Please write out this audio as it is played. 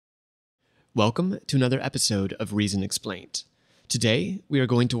Welcome to another episode of Reason Explained. Today, we are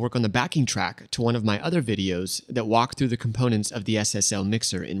going to work on the backing track to one of my other videos that walk through the components of the SSL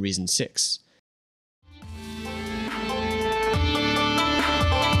mixer in Reason 6.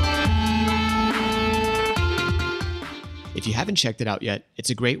 If you haven't checked it out yet, it's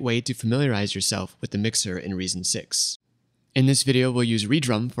a great way to familiarize yourself with the mixer in Reason 6. In this video, we'll use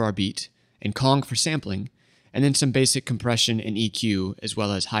Redrum for our beat, and Kong for sampling, and then some basic compression and EQ, as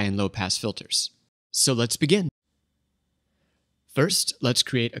well as high and low pass filters. So let's begin. First, let's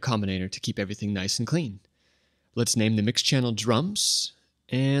create a combinator to keep everything nice and clean. Let's name the mix channel Drums,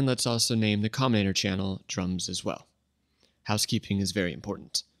 and let's also name the combinator channel Drums as well. Housekeeping is very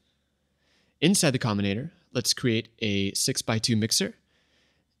important. Inside the combinator, let's create a 6x2 mixer,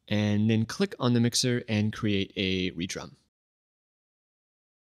 and then click on the mixer and create a Redrum.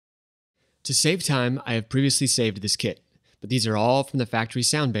 To save time, I have previously saved this kit, but these are all from the factory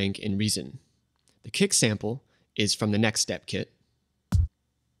sound bank in Reason. The kick sample is from the Nextstep kit,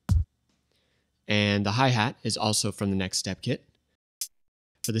 and the hi-hat is also from the Nextstep kit.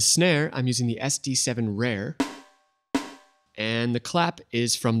 For the snare, I'm using the SD7 Rare, and the clap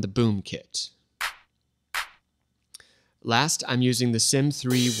is from the Boom kit. Last, I'm using the Sim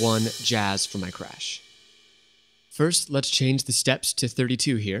 3-1 Jazz for my crash. First, let's change the steps to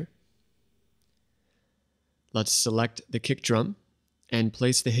 32 here. Let's select the kick drum and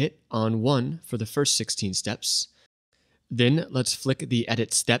place the hit on 1 for the first 16 steps. Then let's flick the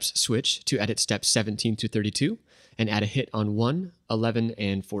Edit Steps switch to edit steps 17 to 32 and add a hit on 1, 11,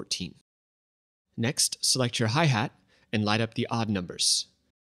 and 14. Next, select your hi-hat and light up the odd numbers.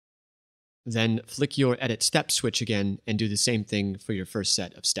 Then flick your Edit Step switch again and do the same thing for your first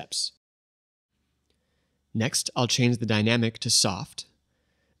set of steps. Next, I'll change the dynamic to soft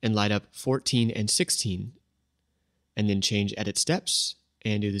and light up 14 and 16, and then change Edit Steps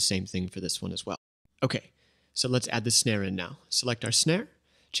and do the same thing for this one as well. Okay, so let's add the snare in now. Select our snare,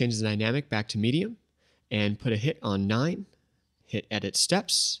 change the dynamic back to medium, and put a hit on 9, hit Edit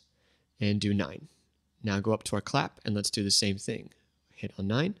Steps, and do 9. Now go up to our clap and let's do the same thing. Hit on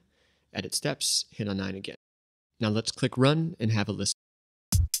 9, Edit Steps, hit on 9 again. Now let's click Run and have a listen.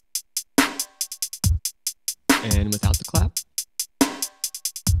 And without the clap.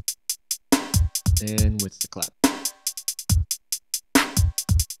 And with the clap.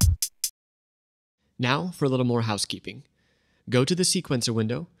 Now for a little more housekeeping. Go to the sequencer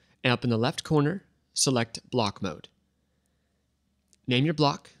window and up in the left corner, select Block Mode. Name your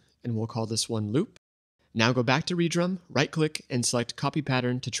block, and we'll call this one Loop. Now go back to Redrum, right-click, and select Copy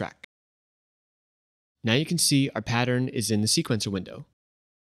Pattern to Track. Now you can see our pattern is in the sequencer window.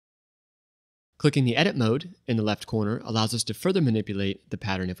 Clicking the Edit mode in the left corner allows us to further manipulate the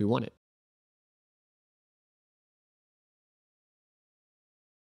pattern if we want it.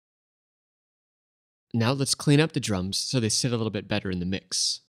 Now let's clean up the drums so they sit a little bit better in the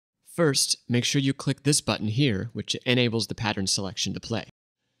mix. First, make sure you click this button here, which enables the pattern selection to play.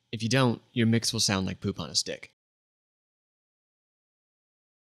 If you don't, your mix will sound like poop on a stick.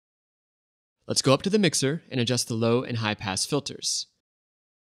 Let's go up to the mixer and adjust the low and high pass filters.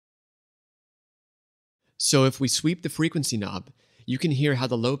 So if we sweep the frequency knob, you can hear how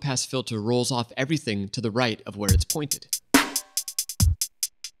the low pass filter rolls off everything to the right of where it's pointed.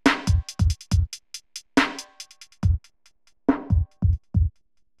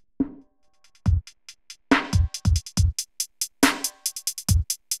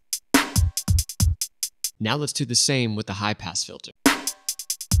 Now let's do the same with the high pass filter.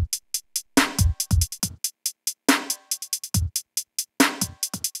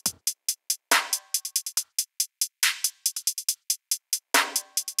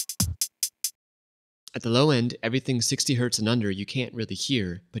 At the low end, everything 60 Hz and under you can't really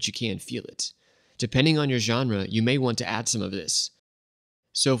hear, but you can feel it. Depending on your genre, you may want to add some of this.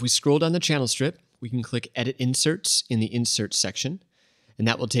 So if we scroll down the channel strip, we can click Edit Inserts in the Insert section, and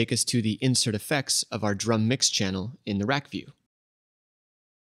that will take us to the insert effects of our drum mix channel in the rack view.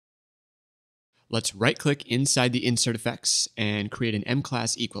 Let's right-click inside the insert effects and create an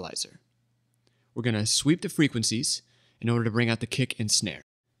M-class equalizer. We're going to sweep the frequencies in order to bring out the kick and snare.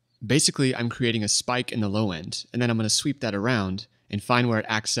 Basically, I'm creating a spike in the low end, and then I'm going to sweep that around and find where it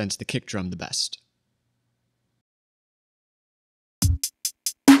accents the kick drum the best.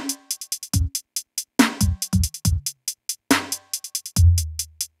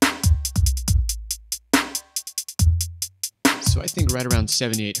 So I think right around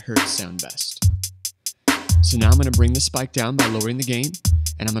 78 Hz sound best. So now I'm going to bring the spike down by lowering the gain,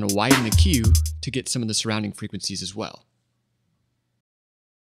 and I'm going to widen the Q to get some of the surrounding frequencies as well.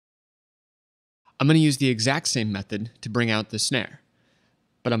 I'm going to use the exact same method to bring out the snare.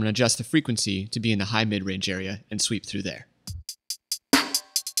 but I'm going to adjust the frequency to be in the high mid-range area and sweep through there.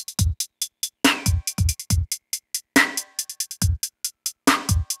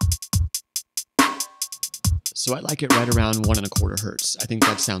 So I like it right around 1.25 Hertz. I think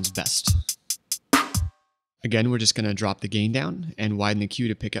that sounds best. Again, we're just going to drop the gain down and widen the cue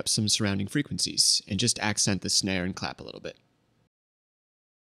to pick up some surrounding frequencies and just accent the snare and clap a little bit.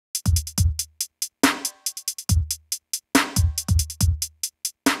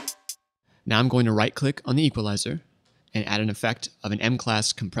 Now I'm going to right-click on the equalizer and add an effect of an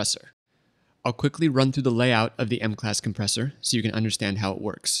M-class compressor. I'll quickly run through the layout of the M-class compressor so you can understand how it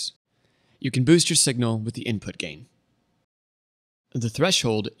works. You can boost your signal with the input gain. The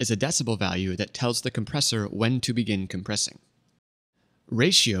threshold is a decibel value that tells the compressor when to begin compressing.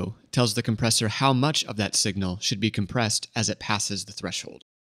 Ratio tells the compressor how much of that signal should be compressed as it passes the threshold.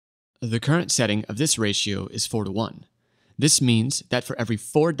 The current setting of this ratio is 4:1. This means that for every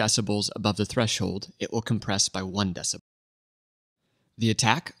 4 decibels above the threshold, it will compress by 1 decibel. The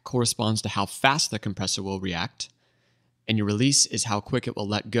attack corresponds to how fast the compressor will react, and your release is how quick it will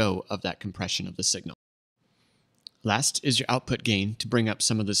let go of that compression of the signal. Last is your output gain to bring up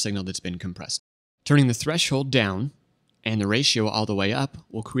some of the signal that's been compressed. Turning the threshold down and the ratio all the way up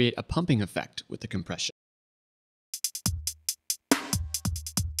will create a pumping effect with the compression.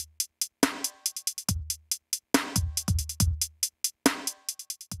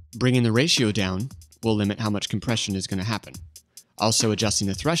 Bringing the ratio down will limit how much compression is going to happen. Also, adjusting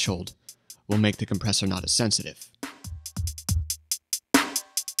the threshold will make the compressor not as sensitive.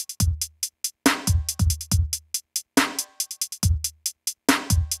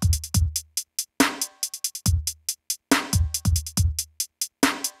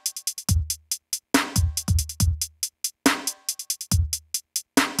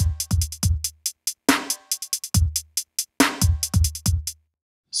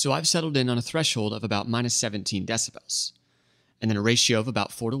 So I've settled in on a threshold of about -17 decibels, and then a ratio of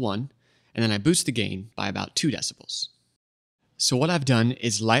about 4:1, and then I boost the gain by about 2 decibels. So what I've done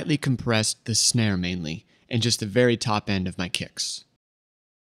is lightly compressed the snare mainly, and just the very top end of my kicks.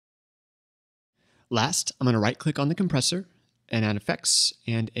 Last, I'm going to right-click on the compressor and add effects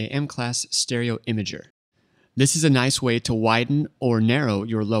and a M-class stereo imager. This is a nice way to widen or narrow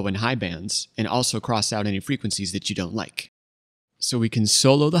your low and high bands, and also cross out any frequencies that you don't like. So we can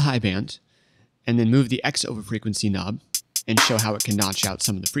solo the high band, and then move the X over frequency knob, and show how it can notch out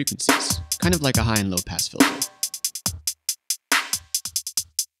some of the frequencies, kind of like a high and low pass filter.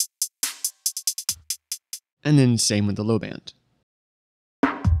 And then same with the low band.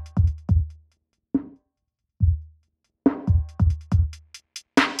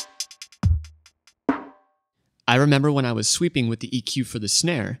 I remember when I was sweeping with the EQ for the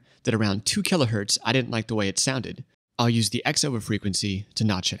snare that around 2 kHz I didn't like the way it sounded. I'll use the X over frequency to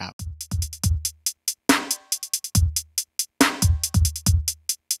notch it out.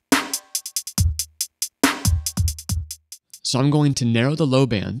 So I'm going to narrow the low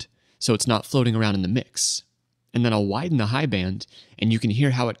band so it's not floating around in the mix. And then I'll widen the high band and you can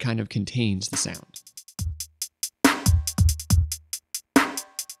hear how it kind of contains the sound.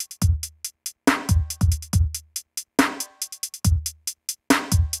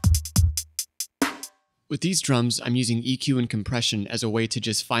 With these drums, I'm using EQ and compression as a way to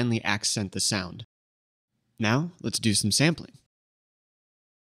just finely accent the sound. Now, let's do some sampling.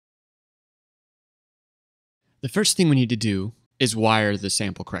 The first thing we need to do is wire the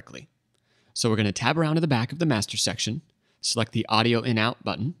sample correctly. So we're going to tab around to the back of the master section, select the audio in-out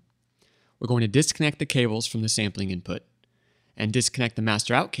button. We're going to disconnect the cables from the sampling input, and disconnect the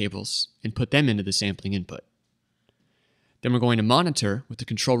master out cables and put them into the sampling input. Then we're going to monitor with the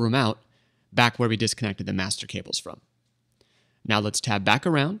control room out back where we disconnected the master cables from. Now let's tab back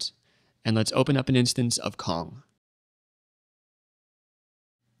around and let's open up an instance of Kong.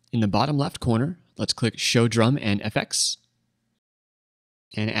 In the bottom left corner, let's click Show Drum and FX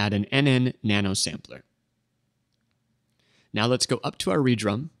and add an NN Nano Sampler. Now let's go up to our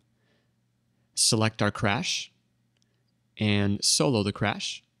Redrum, select our crash, and solo the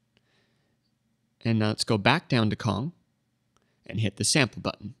crash. And now let's go back down to Kong and hit the sample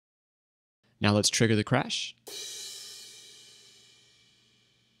button. Now let's trigger the crash.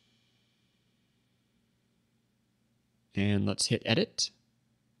 And let's hit edit.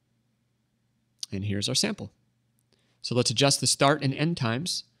 And here's our sample. So let's adjust the start and end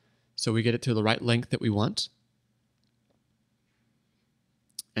times so we get it to the right length that we want.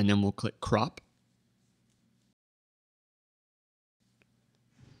 And then we'll click crop.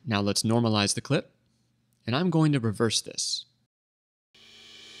 Now let's normalize the clip. And I'm going to reverse this.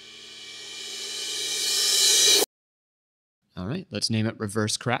 All right, let's name it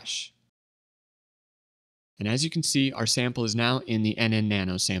reverse crash. And as you can see, our sample is now in the NN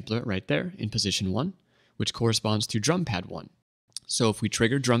Nano sampler right there in position 1, which corresponds to drum pad 1. So if we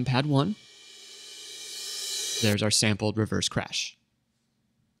trigger drum pad 1, there's our sampled reverse crash.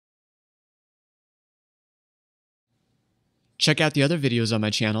 Check out the other videos on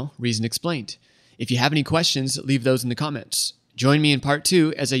my channel, Reason Explained. If you have any questions, leave those in the comments. Join me in part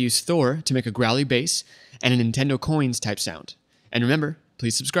 2 as I use Thor to make a growly bass and a Nintendo coins type sound. And remember,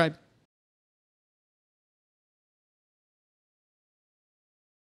 please subscribe.